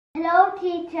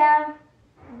teacher.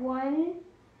 1,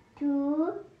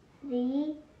 2,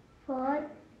 3, 4,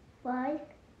 5,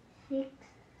 6,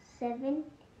 7,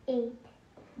 8.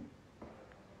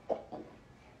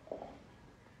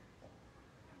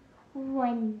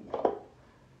 1.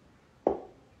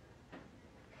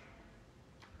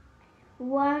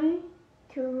 1,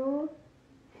 2,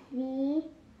 3,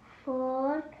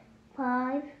 4,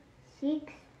 5,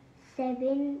 6,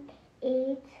 7,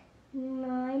 8,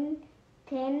 9,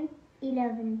 10,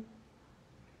 11.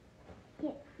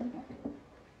 Yeah, 11.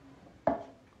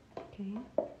 Okay.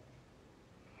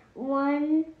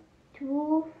 1,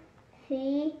 2,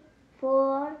 3,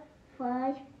 4,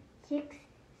 5, 6,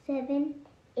 7,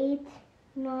 8,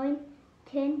 9,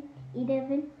 10,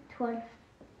 11, 12.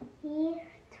 Here,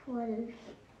 12.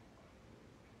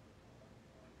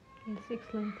 Yes,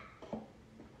 excellent.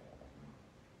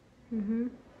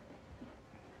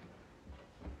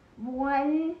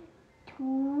 1,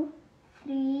 2,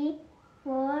 3,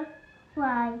 4,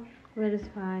 5. Where is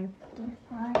 5? Here's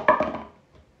 5.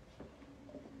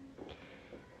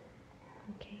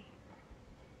 Okay.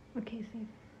 Okay, see.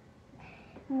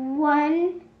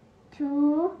 1,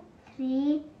 2,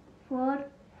 3, 4,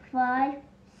 5,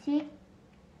 6,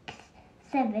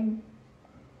 7.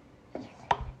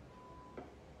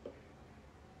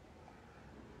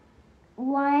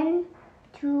 1,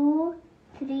 2,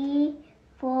 3,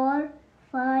 4,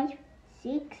 5,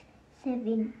 6,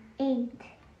 7, 8.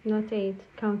 Not 8.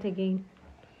 Count again.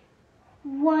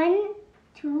 1,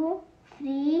 2,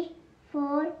 3,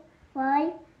 4,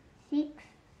 5, 6,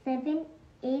 7,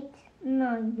 8,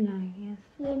 9. 9, yes.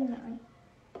 Here 9.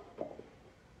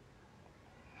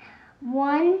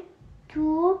 1,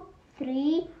 2,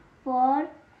 3, 4,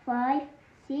 5,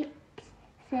 6,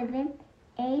 7,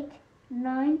 8,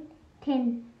 9,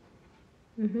 10.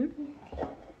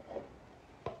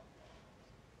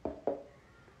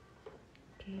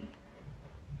 Okay.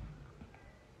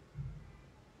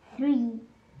 3.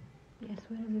 Yes,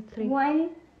 where is it? 3. 1,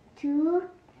 2,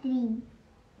 3.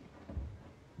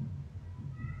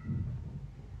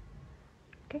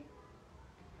 Okay.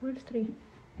 Where's 3?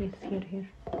 Yes, here.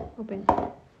 Open.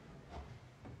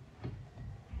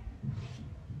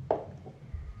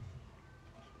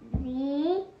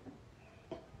 3.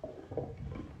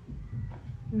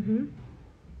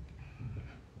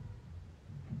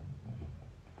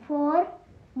 4.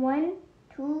 1,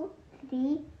 2,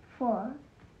 3, 4.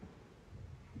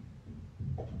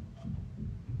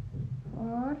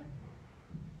 4.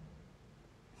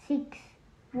 6.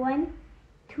 1,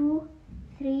 2,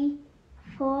 3,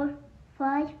 4,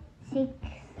 5, 6.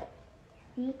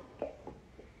 6.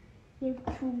 Here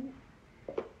 2.